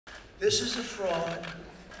This is a fraud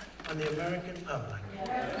on the American public.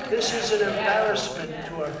 This is an embarrassment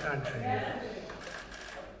to our country.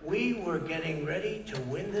 We were getting ready to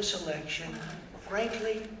win this election.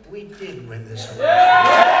 Frankly, we did win this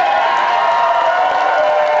election.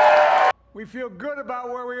 We feel good about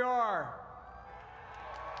where we are.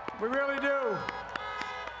 We really do.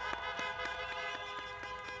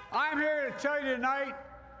 I'm here to tell you tonight,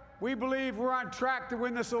 we believe we're on track to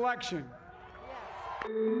win this election.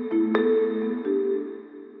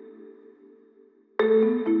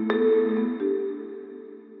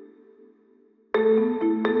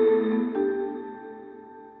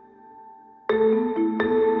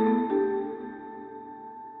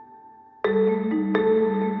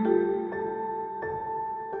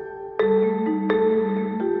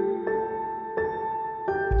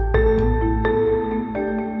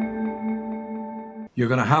 You're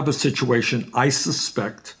going to have a situation, I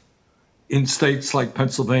suspect, in states like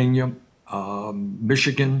Pennsylvania,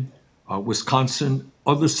 Michigan, Wisconsin,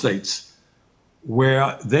 other states,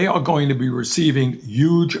 where they are going to be receiving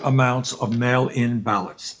huge amounts of mail-in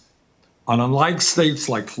ballots. And unlike states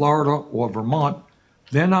like Florida or Vermont,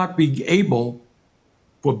 they're not being able,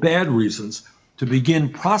 for bad reasons, to begin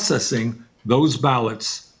processing those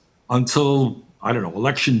ballots until, I don't know,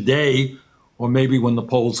 election day, or maybe when the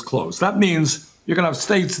polls close. That means you're going to have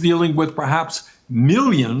states dealing with perhaps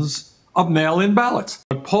millions of mail-in ballots.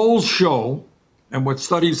 What polls show, and what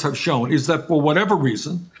studies have shown, is that for whatever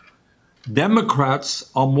reason,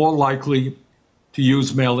 Democrats are more likely to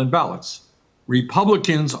use mail-in ballots.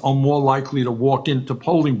 Republicans are more likely to walk into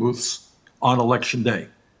polling booths on election day.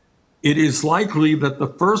 It is likely that the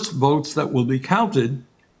first votes that will be counted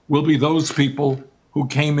will be those people who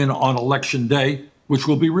came in on election day, which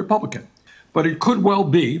will be Republican. But it could well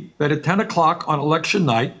be that at 10 o'clock on election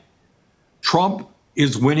night, Trump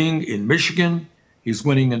is winning in Michigan, he's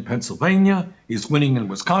winning in Pennsylvania, he's winning in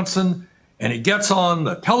Wisconsin, and he gets on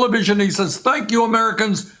the television, he says, "Thank you,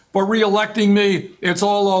 Americans, for re-electing me. It's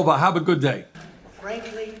all over. Have a good day."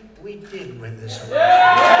 Frankly, we did win this election.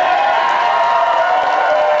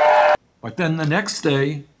 But then the next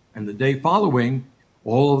day and the day following,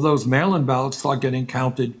 all of those mail-in ballots start getting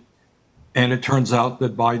counted, and it turns out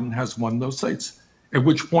that Biden has won those states. At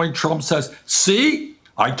which point Trump says, "See,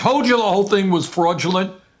 I told you the whole thing was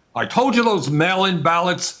fraudulent. I told you those mail-in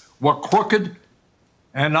ballots were crooked.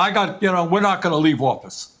 And we're not going to leave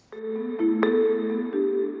office."